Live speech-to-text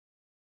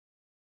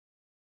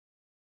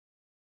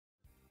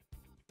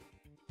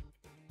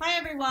Hi,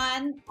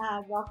 everyone.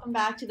 Welcome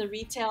back to the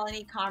Retail and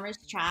E-commerce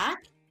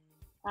track.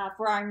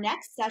 For our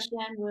next session,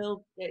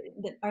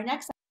 our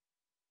next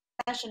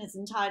session is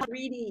entitled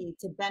 3D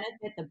to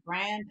benefit the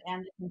brand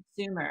and the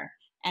consumer.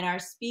 And our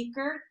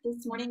speaker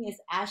this morning is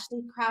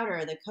Ashley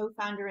Crowder, the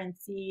co-founder and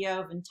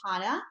CEO of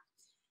VNTANA.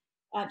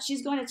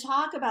 She's going to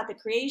talk about the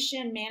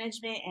creation,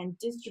 management, and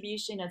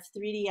distribution of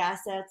 3D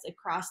assets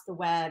across the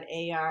web,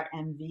 AR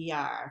and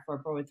VR, for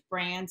both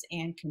brands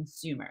and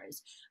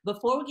consumers.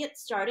 Before we get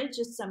started,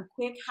 just some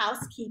quick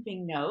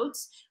housekeeping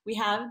notes. We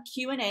have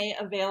Q&A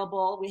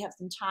available. We have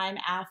some time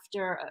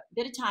after, a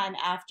bit of time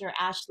after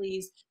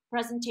Ashley's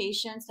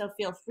presentation, so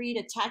feel free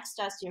to text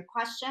us your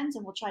questions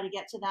and we'll try to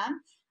get to them.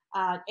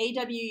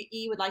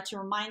 AWE would like to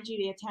remind you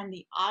to attend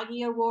the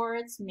Augie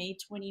Awards May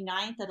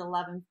 29th at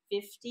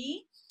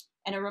 11:50.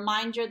 And a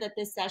reminder that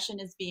this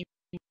session is being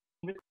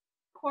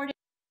recorded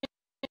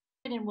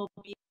and will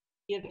be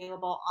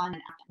available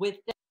on. With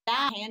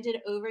that, hand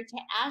it over to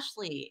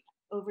Ashley.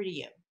 Over to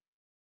you.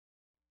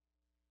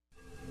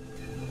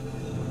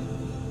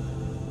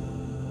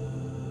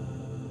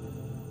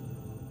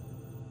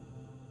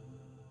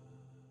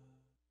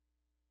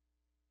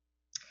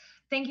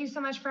 Thank you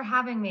so much for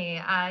having me.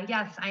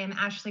 Yes, I am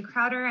Ashley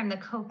Crowder. I'm the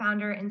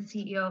co-founder and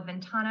CEO of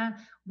VNTANA.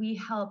 We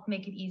help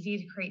make it easy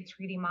to create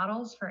 3D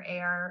models for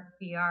AR,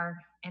 VR,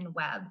 and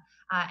web.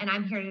 And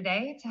I'm here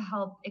today to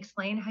help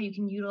explain how you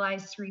can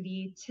utilize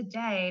 3D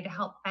today to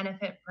help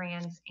benefit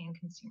brands and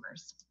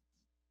consumers.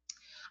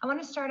 I want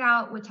to start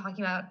out with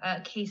talking about a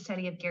case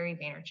study of Gary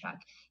Vaynerchuk.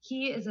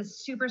 He is a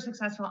super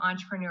successful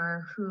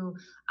entrepreneur who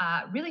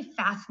really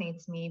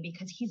fascinates me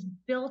because he's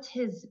built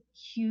his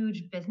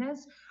huge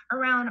business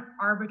around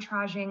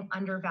arbitraging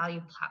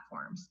undervalued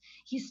platforms.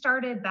 He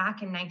started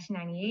back in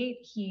 1998.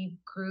 He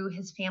grew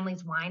his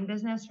family's wine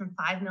business from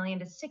 5 million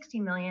to 60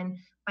 million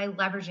by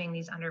leveraging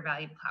these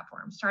undervalued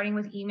platforms, starting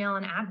with email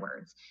and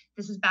AdWords.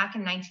 This is back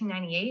in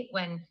 1998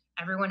 when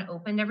everyone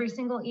opened every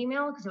single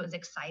email because it was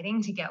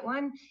exciting to get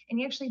one. And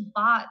he actually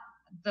bought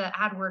the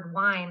AdWord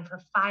wine for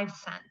 5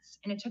 cents.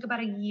 And it took about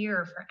a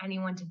year for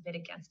anyone to bid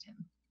against him.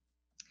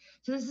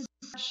 So this is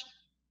such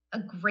a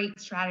great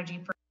strategy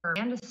for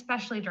and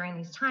especially during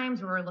these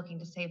times where we're looking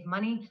to save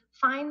money.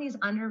 Find these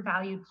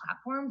undervalued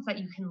platforms that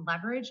you can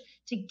leverage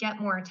to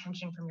get more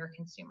attention from your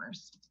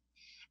consumers.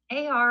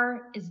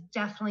 AR is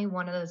definitely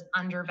one of those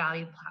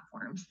undervalued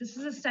platforms. This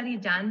is a study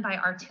done by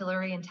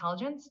Artillery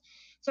Intelligence.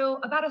 So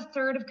about a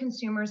third of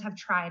consumers have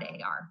tried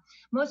AR.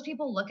 Most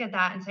people look at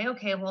that and say,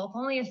 okay, well, if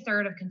only a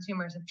third of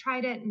consumers have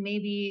tried it,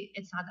 maybe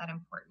it's not that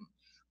important.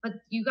 But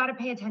you got to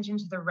pay attention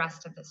to the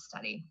rest of this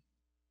study.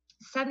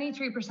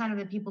 73% of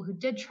the people who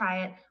did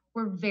try it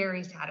were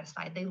very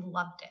satisfied. They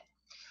loved it.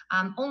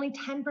 Only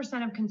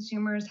 10% of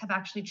consumers have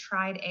actually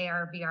tried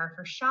AR, VR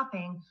for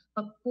shopping,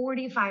 but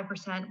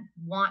 45%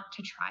 want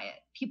to try it.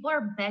 People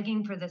are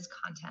begging for this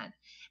content.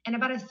 And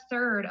about a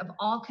third of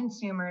all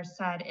consumers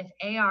said if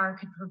AR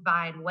could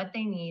provide what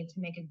they need to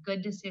make a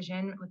good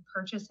decision with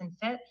purchase and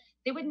fit,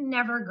 they would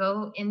never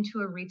go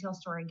into a retail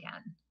store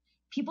again.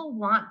 People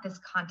want this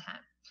content.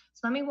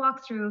 So let me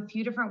walk through a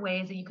few different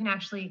ways that you can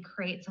actually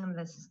create some of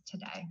this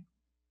today.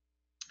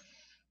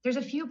 There's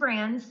a few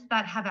brands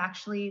that have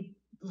actually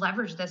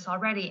leveraged this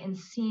already and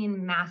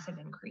seen massive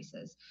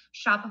increases.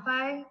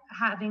 Shopify,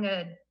 having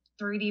a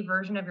 3D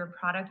version of your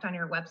product on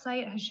your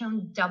website, has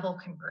shown double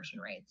conversion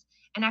rates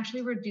and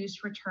actually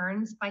reduced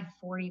returns by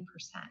 40%.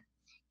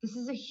 This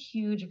is a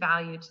huge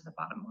value to the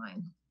bottom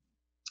line.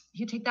 If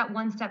you take that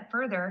one step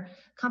further,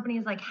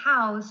 companies like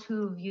House,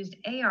 who've used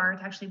AR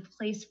to actually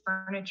place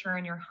furniture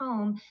in your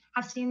home,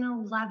 have seen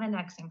an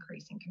 11x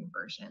increase in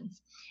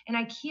conversions. And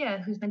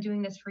IKEA, who's been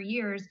doing this for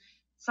years,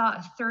 saw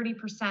a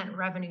 30%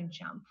 revenue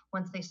jump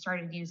once they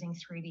started using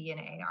 3D and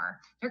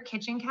AR. Their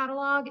kitchen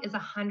catalog is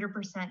 100%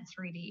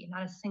 3D.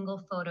 Not a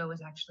single photo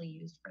was actually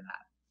used for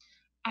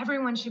that.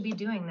 Everyone should be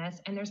doing this,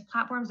 and there's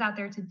platforms out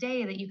there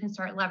today that you can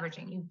start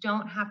leveraging. You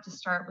don't have to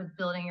start with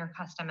building your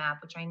custom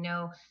app, which I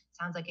know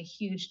sounds like a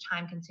huge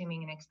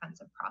time-consuming and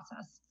expensive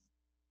process.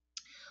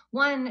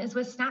 One is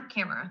with Snap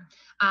Camera.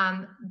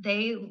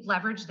 They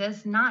leverage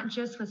this not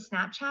just with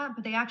Snapchat,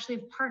 but they actually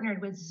have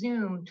partnered with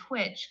Zoom,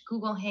 Twitch,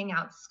 Google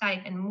Hangouts,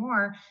 Skype, and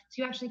more.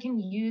 So you actually can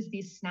use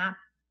these Snap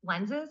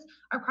lenses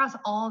across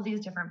all of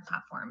these different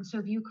platforms. So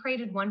if you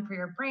created one for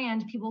your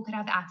brand, people could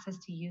have access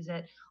to use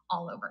it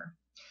all over.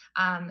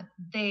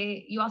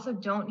 You also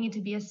don't need to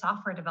be a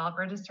software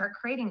developer to start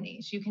creating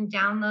these. You can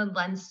download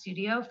Lens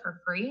Studio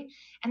for free,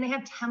 and they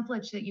have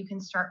templates that you can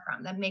start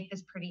from that make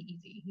this pretty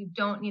easy. You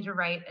don't need to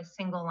write a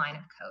single line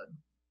of code.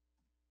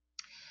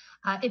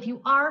 If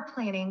you are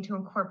planning to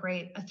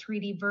incorporate a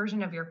 3D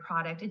version of your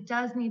product, it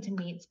does need to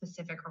meet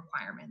specific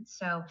requirements.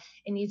 So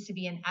it needs to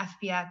be an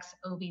FBX,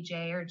 OBJ,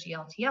 or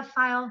GLTF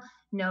file.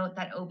 Note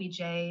that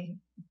OBJ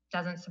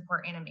doesn't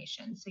support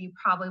animation, so you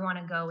probably want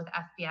to go with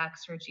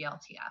FBX or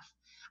GLTF.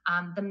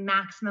 The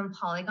maximum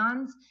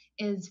polygons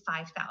is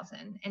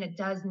 5,000, and it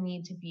does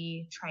need to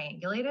be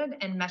triangulated,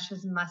 and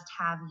meshes must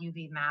have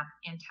UV map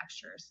and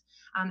textures.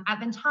 At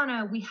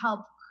VNTANA, we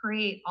help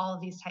create all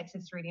of these types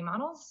of 3D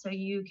models so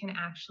you can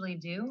actually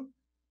do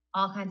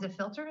all kinds of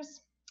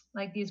filters,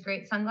 like these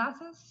great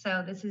sunglasses.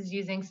 So this is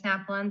using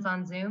Snap Lens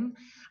on Zoom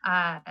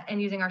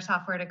and using our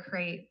software to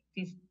create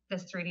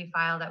this 3D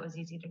file that was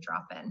easy to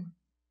drop in.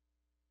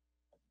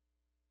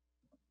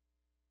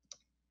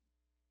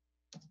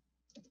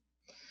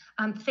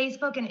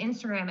 Facebook and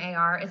Instagram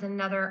AR is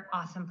another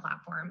awesome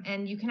platform,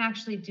 and you can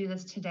actually do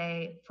this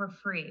today for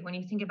free. When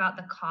you think about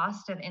the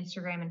cost of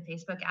Instagram and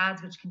Facebook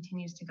ads, which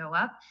continues to go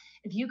up,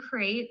 if you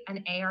create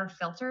an AR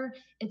filter,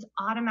 it's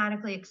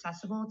automatically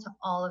accessible to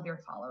all of your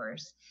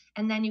followers.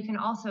 And then you can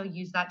also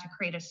use that to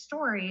create a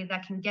story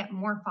that can get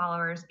more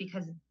followers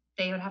because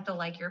they would have to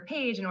like your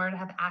page in order to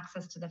have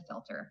access to the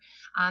filter.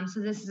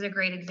 So this is a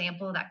great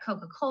example that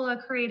Coca-Cola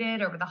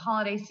created over the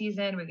holiday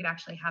season. We could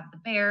actually have the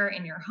bear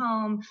in your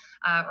home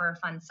or a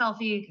fun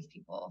selfie, because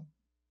people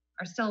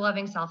are still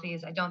loving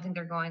selfies. I don't think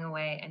they're going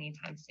away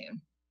anytime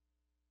soon.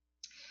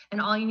 And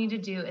all you need to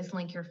do is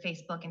link your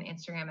Facebook and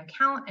Instagram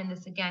account. And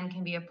this again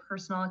can be a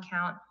personal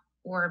account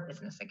or a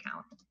business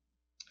account.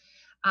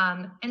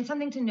 And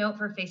something to note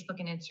for Facebook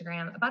and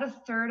Instagram, about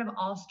 1/3 of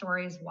all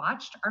stories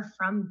watched are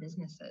from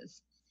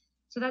businesses.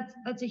 So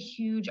that's a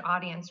huge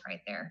audience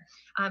right there.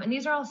 And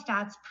these are all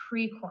stats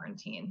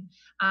pre-quarantine.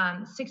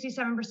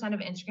 67% of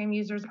Instagram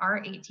users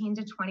are 18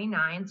 to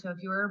 29. So if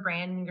you're a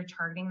brand and you're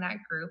targeting that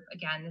group,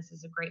 again, this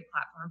is a great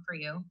platform for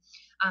you.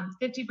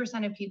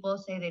 50% of people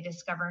say they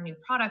discover new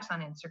products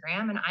on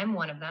Instagram, and I'm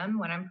one of them.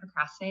 When I'm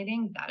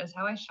procrastinating, that is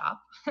how I shop.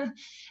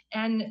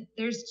 And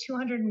there's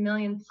 200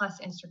 million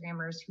plus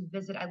Instagrammers who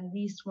visit at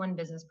least one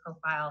business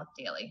profile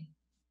daily.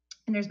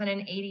 And there's been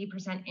an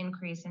 80%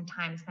 increase in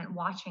time spent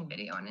watching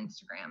video on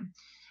Instagram.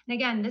 And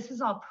again, this is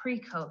all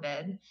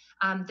pre-COVID.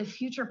 The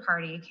Future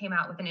Party came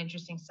out with an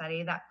interesting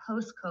study that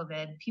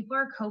post-COVID, people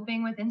are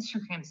coping with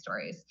Instagram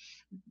stories.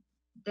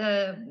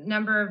 The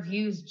number of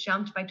views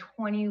jumped by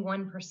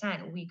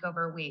 21% week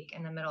over week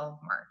in the middle of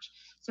March.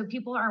 So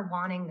people are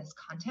wanting this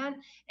content.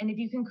 And if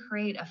you can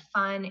create a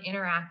fun,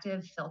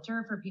 interactive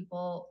filter for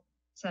people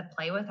to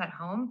play with at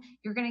home,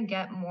 you're going to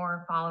get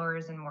more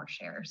followers and more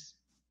shares.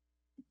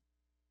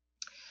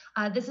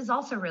 This is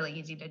also really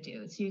easy to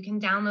do. So you can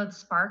download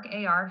Spark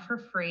AR for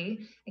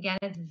free. Again,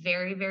 it's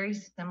very, very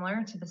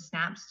similar to the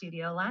Snap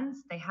Studio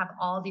Lens. They have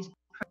all these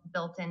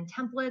built-in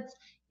templates.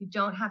 You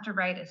don't have to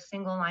write a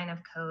single line of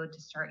code to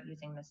start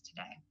using this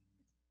today.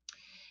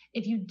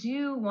 If you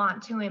do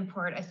want to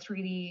import a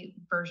 3D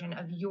version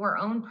of your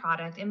own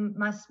product, it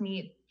must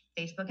meet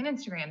Facebook and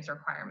Instagram's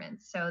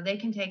requirements. So they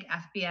can take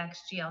FBX,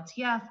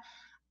 GLTF,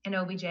 and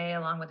OBJ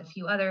along with a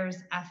few others.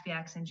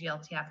 FBX and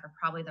GLTF are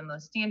probably the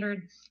most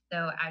standard,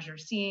 though as you're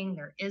seeing,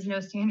 there is no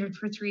standard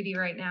for 3D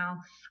right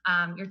now.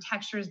 Your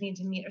textures need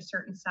to meet a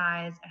certain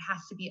size. It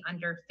has to be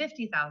under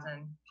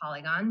 50,000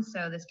 polygons,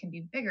 so this can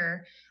be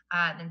bigger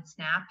than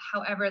Snap.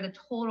 However, the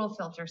total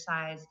filter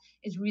size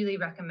is really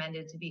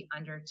recommended to be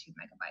under 2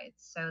 megabytes.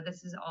 So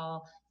this is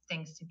all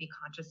things to be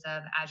conscious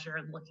of as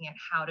you're looking at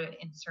how to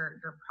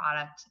insert your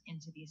product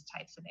into these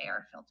types of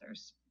AR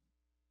filters.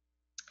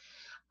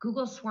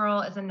 Google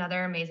Swirl is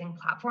another amazing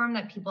platform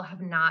that people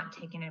have not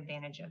taken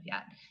advantage of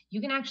yet.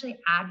 You can actually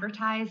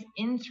advertise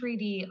in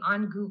 3D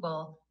on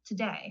Google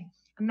today.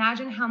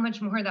 Imagine how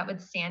much more that would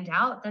stand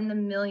out than the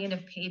million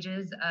of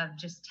pages of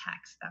just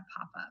text that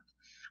pop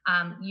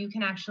up. You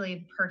can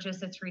actually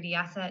purchase a 3D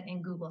asset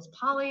in Google's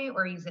Poly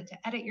or use it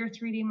to edit your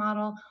 3D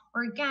model.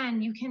 Or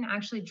again, you can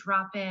actually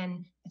drop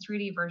in a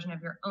 3D version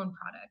of your own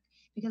product.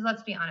 Because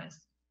let's be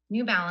honest,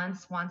 New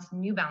Balance wants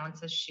New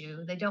Balance's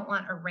shoe. They don't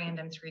want a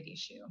random 3D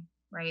shoe,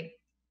 right?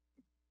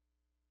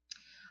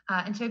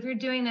 And so if you're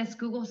doing this,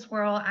 Google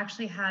Swirl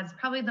actually has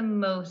probably the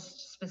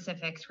most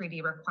specific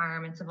 3D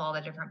requirements of all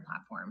the different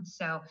platforms.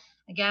 So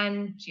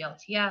again,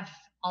 GLTF,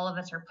 all of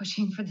us are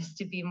pushing for this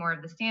to be more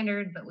of the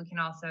standard, but we can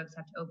also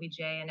accept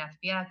OBJ and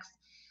FBX.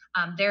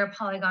 Their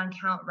polygon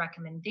count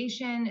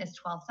recommendation is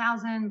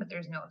 12,000, but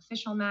there's no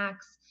official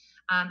max.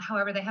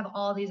 However, they have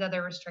all these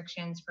other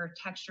restrictions for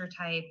texture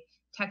type,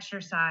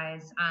 texture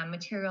size,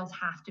 materials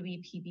have to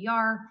be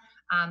PBR.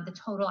 The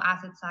total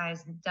asset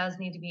size does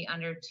need to be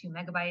under 2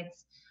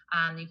 megabytes.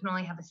 You can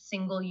only have a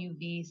single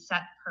UV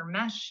set per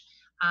mesh,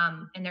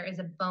 and there is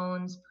a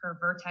bones per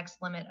vertex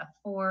limit of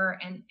 4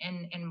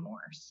 and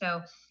more.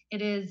 So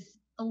it is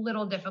a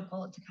little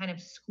difficult to kind of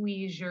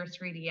squeeze your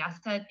 3D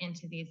asset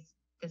into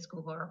this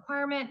Google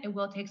requirement. It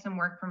will take some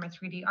work from a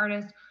 3D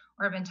artist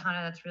or a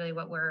VNTANA. That's really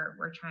what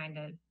we're trying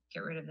to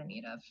get rid of the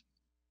need of.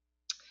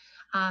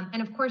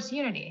 And of course,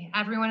 Unity.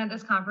 Everyone at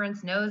this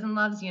conference knows and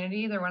loves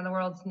Unity. They're one of the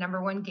world's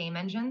 #1 game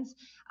engines.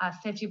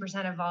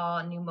 50% of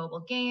all new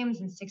mobile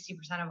games and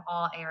 60% of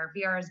all AR,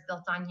 VR is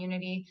built on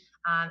Unity.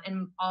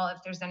 And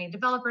if there's any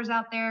developers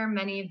out there,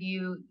 many of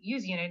you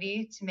use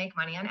Unity to make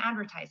money on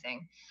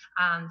advertising.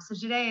 So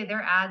today,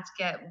 their ads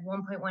get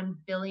 1.1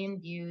 billion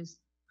views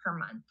per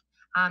month.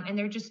 And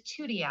they're just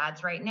 2D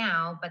ads right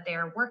now, but they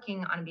are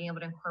working on being able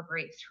to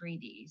incorporate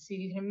 3D. So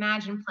you can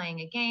imagine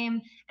playing a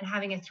game and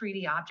having a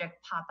 3D object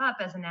pop up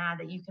as an ad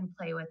that you can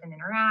play with and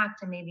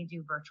interact and maybe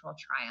do virtual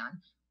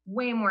try-on.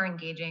 Way more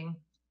engaging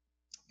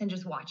than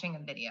just watching a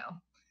video.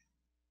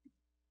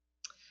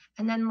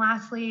 And then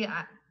lastly,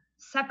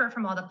 separate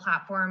from all the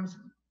platforms,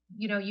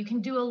 you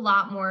can do a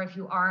lot more if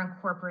you are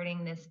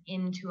incorporating this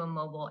into a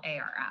mobile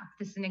AR app.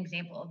 This is an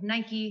example of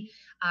Nike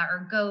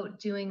or GOAT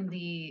doing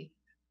the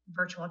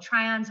virtual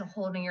try-on, so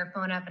holding your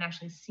phone up and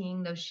actually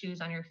seeing those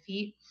shoes on your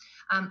feet.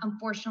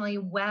 Unfortunately,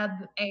 web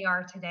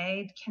AR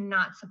today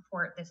cannot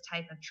support this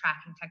type of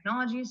tracking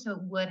technology, so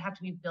it would have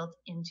to be built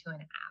into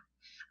an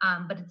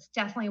app. But it's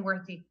definitely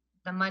worth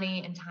the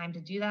money and time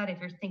to do that if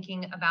you're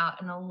thinking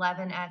about an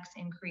 11x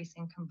increase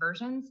in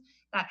conversions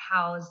that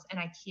house an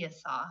IKEA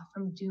saw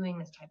from doing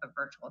this type of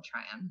virtual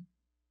try-on.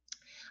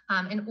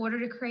 In order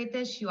to create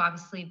this, you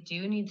obviously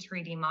do need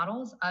 3D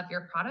models of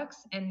your products,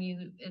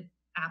 and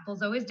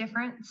Apple's always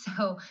different.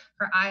 So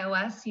for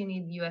iOS, you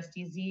need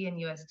USDZ and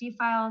USD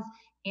files.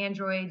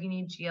 Android, you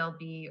need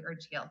GLB or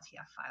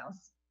GLTF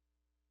files.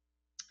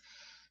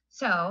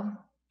 So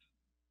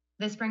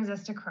this brings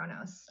us to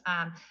Kronos.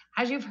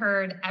 As you've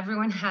heard,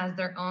 everyone has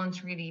their own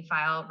 3D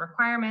file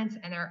requirements,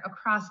 and they're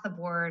across the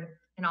board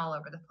and all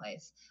over the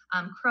place.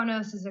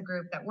 Kronos is a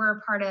group that we're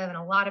a part of, and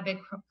a lot of big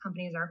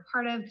companies are a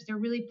part of, because they're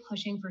really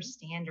pushing for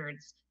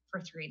standards for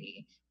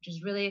 3D, which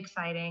is really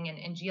exciting,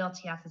 and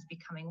GLTF is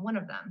becoming one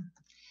of them.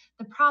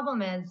 The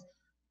problem is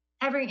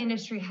every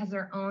industry has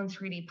their own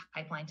 3D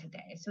pipeline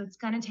today, so it's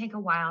going to take a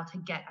while to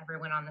get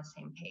everyone on the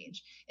same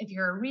page. If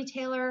you're a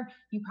retailer,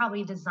 you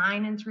probably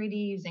design in 3D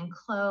using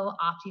Clo,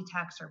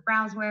 Optitext, or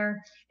Browseware.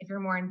 If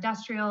you're more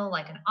industrial,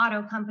 like an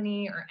auto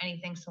company or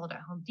anything sold at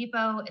Home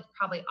Depot, it's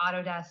probably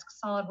Autodesk,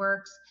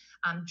 SolidWorks.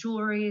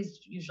 Jewelry is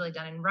usually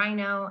done in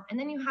Rhino. And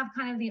then you have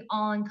kind of the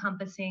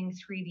all-encompassing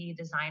 3D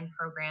design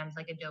programs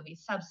like Adobe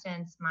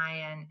Substance,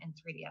 Maya, and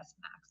 3ds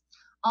Max.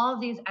 All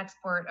of these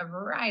export a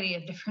variety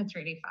of different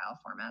 3D file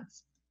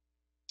formats.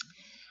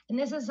 And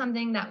this is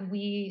something that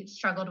we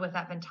struggled with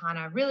at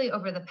VNTANA really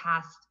over the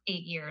past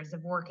 8 years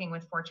of working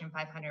with Fortune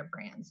 500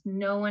 brands.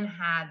 No one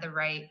had the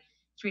right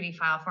 3D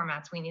file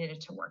formats we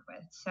needed to work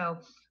with. So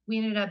we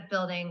ended up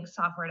building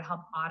software to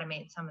help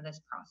automate some of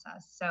this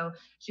process. So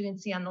as you can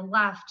see on the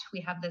left,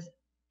 we have this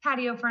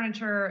patio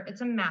furniture.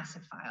 It's a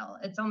massive file.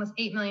 It's almost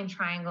 8 million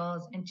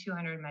triangles and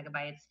 200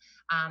 megabytes.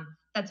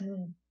 That's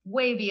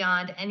way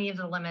beyond any of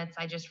the limits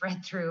I just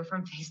read through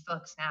from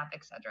Facebook, Snap,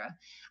 etc.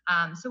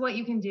 So what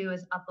you can do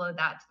is upload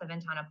that to the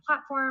VNTANA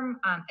platform.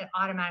 It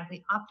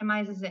automatically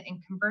optimizes it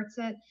and converts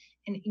it,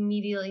 and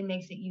immediately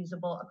makes it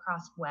usable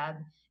across web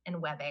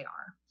and web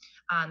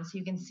AR. So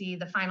you can see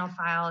the final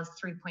file is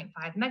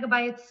 3.5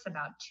 megabytes,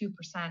 about 2%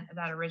 of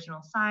that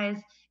original size,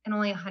 and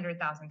only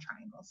 100,000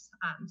 triangles.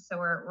 So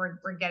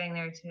we're getting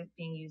there to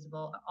being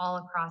usable all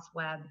across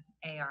web,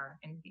 AR,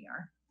 and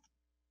VR.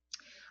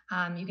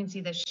 You can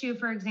see the shoe,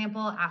 for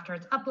example, after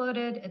it's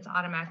uploaded, it's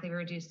automatically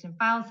reduced in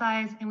file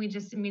size, and we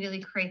just immediately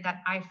create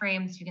that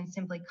iframe, so you can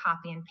simply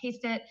copy and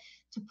paste it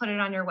to put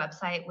it on your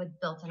website with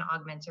built-in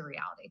augmented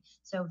reality.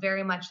 So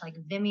very much like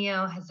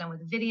Vimeo has done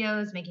with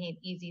videos, making it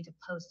easy to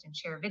post and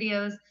share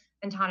videos,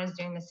 VNTANA is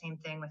doing the same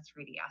thing with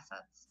 3D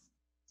assets.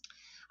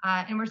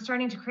 And we're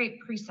starting to create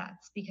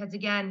presets because,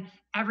 again,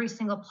 every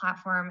single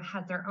platform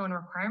has their own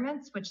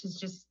requirements, which is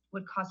just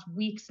would cost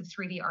weeks of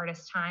 3D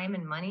artist time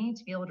and money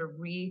to be able to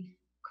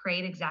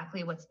recreate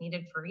exactly what's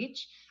needed for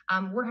each.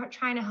 We're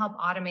trying to help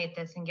automate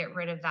this and get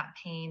rid of that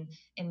pain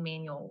and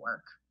manual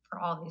work for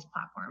all these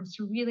platforms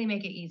to really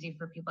make it easy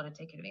for people to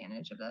take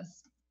advantage of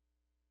this.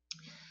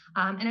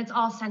 And it's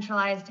all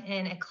centralized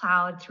in a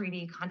cloud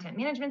 3D content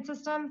management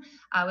system.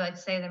 We like to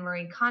say the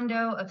Marie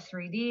Kondo of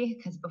 3D,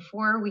 because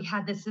before we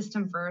had this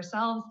system for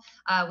ourselves,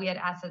 we had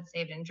assets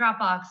saved in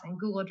Dropbox and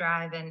Google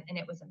Drive, and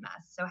it was a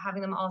mess. So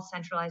having them all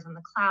centralized on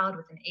the cloud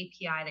with an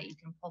API that you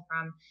can pull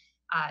from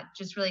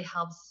just really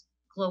helps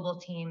global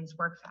teams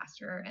work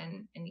faster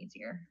and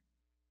easier.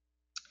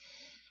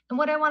 And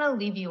what I want to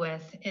leave you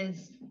with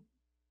is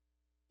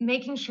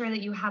making sure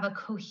that you have a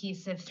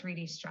cohesive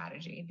 3D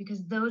strategy,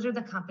 because those are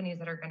the companies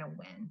that are going to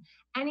win.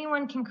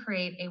 Anyone can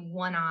create a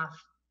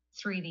one-off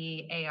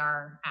 3D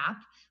AR app,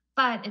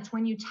 but it's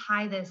when you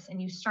tie this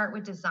and you start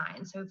with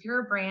design. So if you're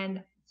a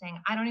brand saying,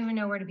 I don't even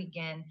know where to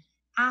begin,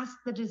 ask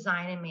the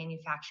design and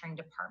manufacturing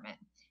department.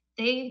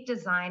 They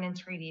design in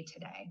 3D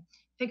today.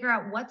 Figure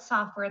out what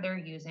software they're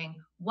using,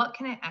 what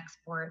can I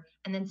export,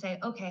 and then say,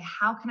 okay,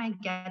 how can I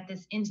get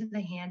this into the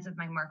hands of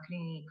my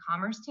marketing and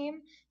e-commerce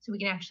team so we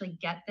can actually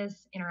get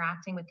this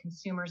interacting with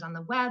consumers on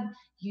the web,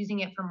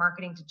 using it for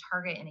marketing to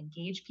target and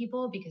engage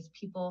people, because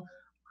people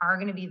are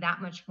going to be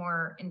that much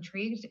more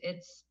intrigued.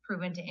 It's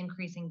proven to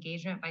increase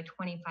engagement by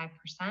 25%.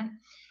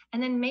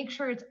 And then make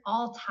sure it's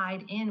all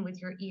tied in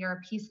with your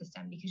ERP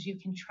system, because you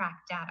can track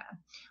data.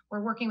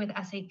 We're working with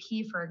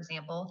SAP, for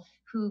example,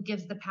 who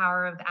gives the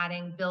power of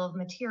adding bill of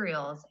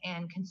materials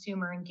and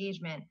consumer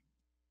engagement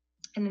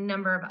and a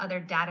number of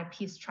other data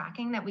piece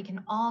tracking that we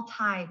can all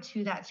tie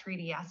to that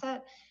 3D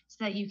asset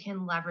so that you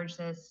can leverage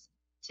this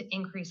to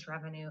increase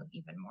revenue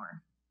even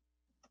more.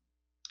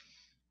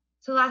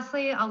 So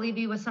lastly, I'll leave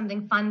you with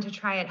something fun to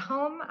try at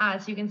home.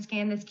 So you can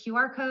scan this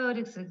QR code.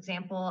 It's an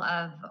example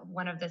of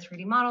one of the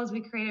 3D models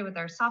we created with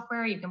our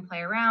software. You can play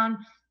around,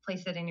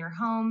 place it in your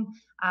home,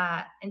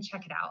 and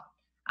check it out.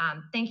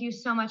 Thank you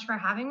so much for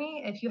having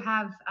me. If you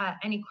have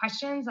any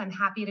questions, I'm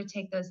happy to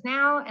take those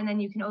now. And then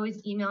you can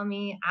always email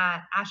me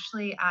at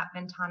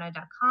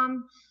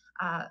ashley@vntana.com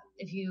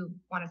if you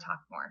want to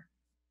talk more.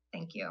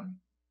 Thank you.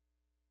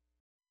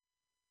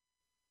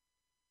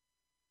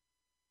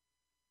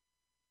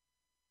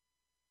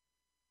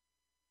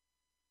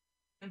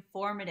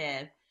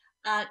 Informative.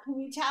 Can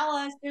you tell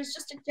us, there's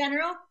just a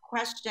general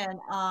question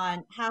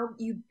on how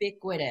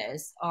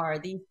ubiquitous are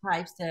these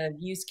types of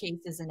use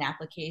cases and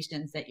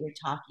applications that you're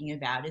talking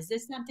about? Is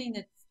this something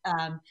that's,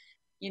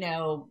 you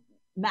know,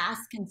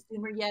 mass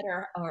consumer yet,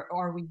 or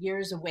are we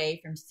years away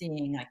from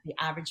seeing like the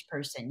average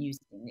person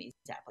using these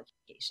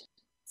applications?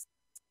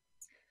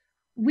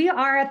 We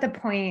are at the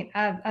point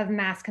of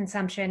mass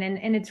consumption,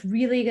 and it's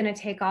really going to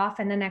take off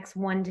in the next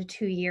 1 to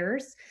 2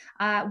 years.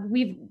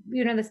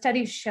 The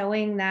studies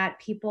showing that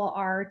people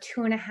are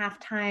 2.5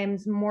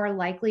 times more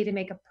likely to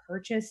make a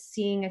purchase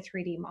seeing a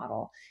 3D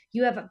model.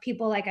 You have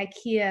people like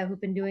IKEA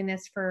who've been doing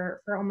this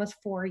for almost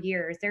 4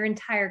 years. Their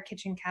entire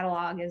kitchen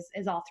catalog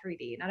is all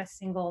 3D. Not a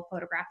single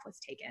photograph was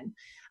taken.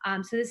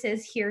 So this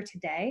is here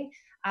today.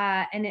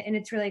 And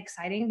it's really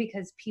exciting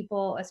because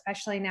people,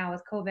 especially now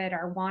with COVID,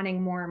 are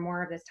wanting more and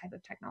more of this type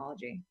of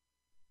technology.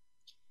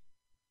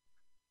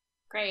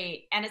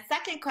 Great. And a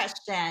second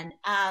question,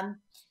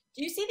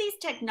 do you see these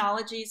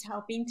technologies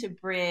helping to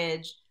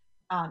bridge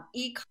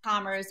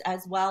e-commerce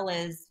as well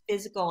as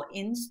physical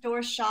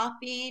in-store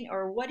shopping?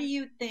 Or what do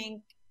you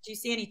think? Do you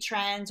see any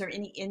trends or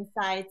any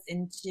insights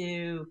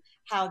into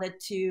how the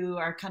two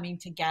are coming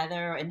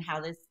together and how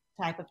this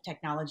type of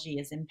technology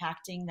is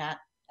impacting that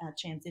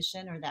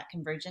transition or that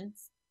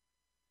convergence?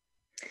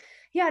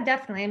 Yeah,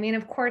 definitely. I mean,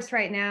 of course,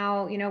 right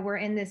now, we're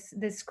in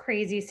this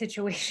crazy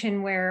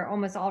situation where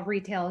almost all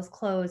retail is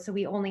closed, so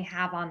we only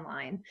have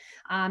online.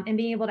 And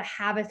being able to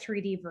have a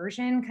 3D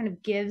version kind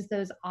of gives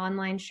those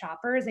online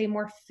shoppers a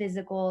more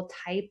physical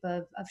type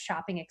of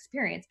shopping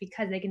experience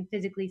because they can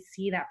physically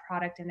see that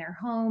product in their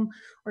home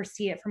or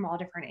see it from all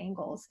different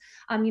angles.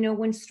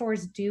 When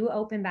stores do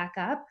open back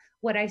up,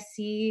 what I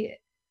see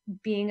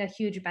being a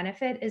huge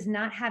benefit is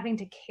not having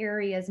to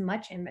carry as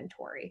much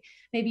inventory.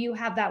 Maybe you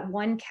have that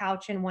one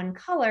couch in one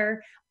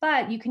color,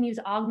 but you can use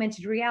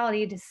augmented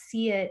reality to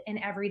see it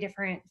in every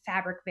different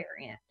fabric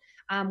variant.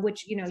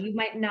 Which you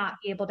might not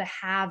be able to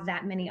have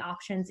that many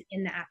options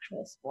in the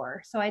actual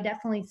store. So I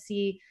definitely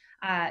see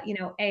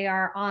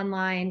AR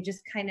online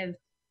just kind of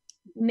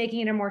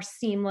making it a more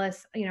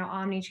seamless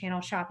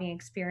omni-channel shopping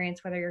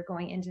experience, whether you're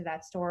going into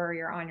that store or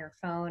you're on your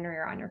phone or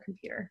you're on your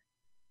computer.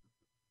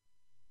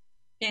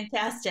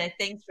 Fantastic.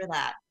 Thanks for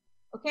that.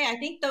 Okay, I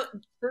think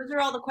those are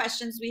all the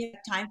questions we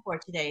have time for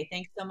today.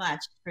 Thanks so much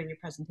for your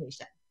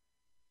presentation.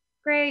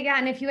 Great. Yeah.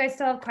 And if you guys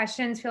still have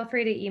questions, feel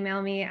free to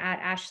email me at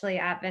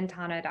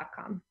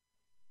ashley@vntana.com.